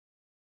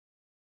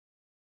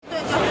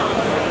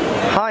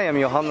I am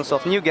Johannes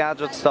of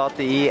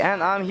NewGadgets.de,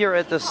 and I'm here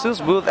at the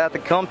ASUS booth at the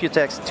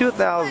Computex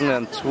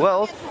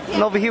 2012.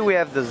 And over here we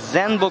have the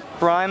ZenBook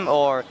Prime,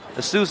 or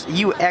ASUS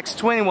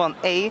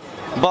UX21A,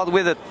 but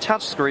with a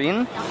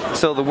touchscreen.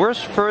 So the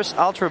world's first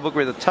Ultrabook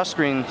with a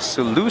touchscreen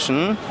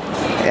solution,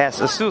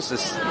 as ASUS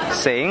is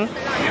saying.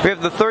 We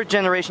have the 3rd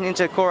generation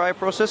Intel Core i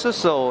processor,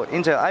 so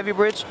Intel Ivy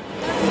Bridge.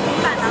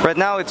 Right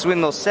now it's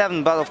Windows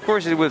 7, but of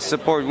course it will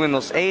support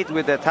Windows 8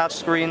 with that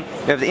touchscreen.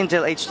 We have the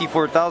Intel HD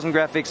 4000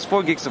 graphics,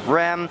 4 gigs of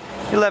RAM,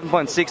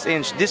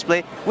 11.6-inch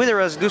display with a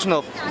resolution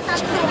of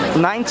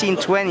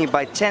 1920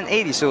 by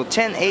 1080, so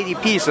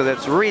 1080p, so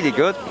that's really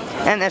good.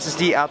 And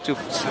SSD up to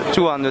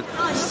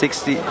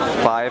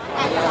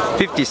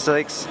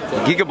 56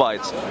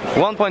 gigabytes,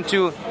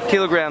 1.2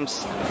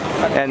 kilograms,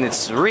 and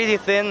it's really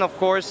thin. Of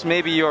course,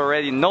 maybe you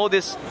already know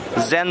this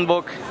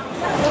ZenBook,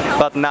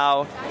 but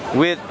now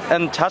with a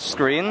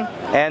touchscreen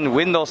and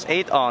Windows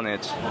 8 on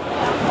it.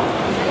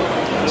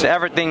 So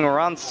everything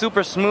runs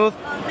super smooth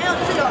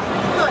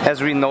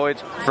as we know it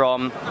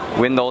from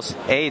Windows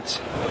 8.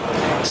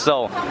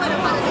 So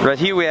right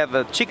here we have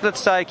a chiclet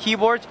style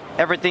keyboard.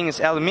 Everything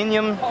is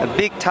aluminium, a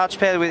big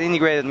touchpad with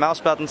integrated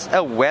mouse buttons,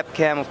 a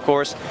webcam of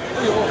course,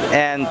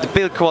 and the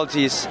build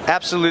quality is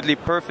absolutely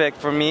perfect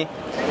for me.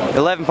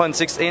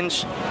 11.6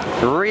 inch,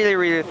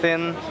 really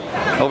thin.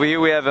 Over here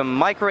we have a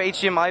micro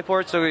HDMI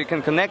port, so you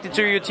can connect it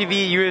to your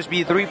TV,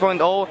 USB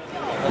 3.0,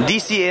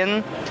 DC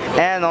in,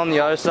 and on the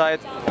other side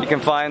you can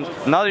find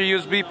another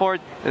USB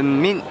port, a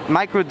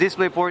micro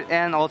display port,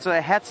 and also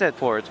a headset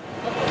port.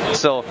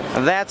 So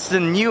that's the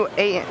new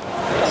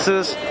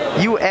ASUS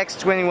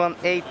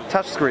UX21A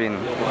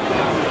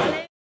touchscreen.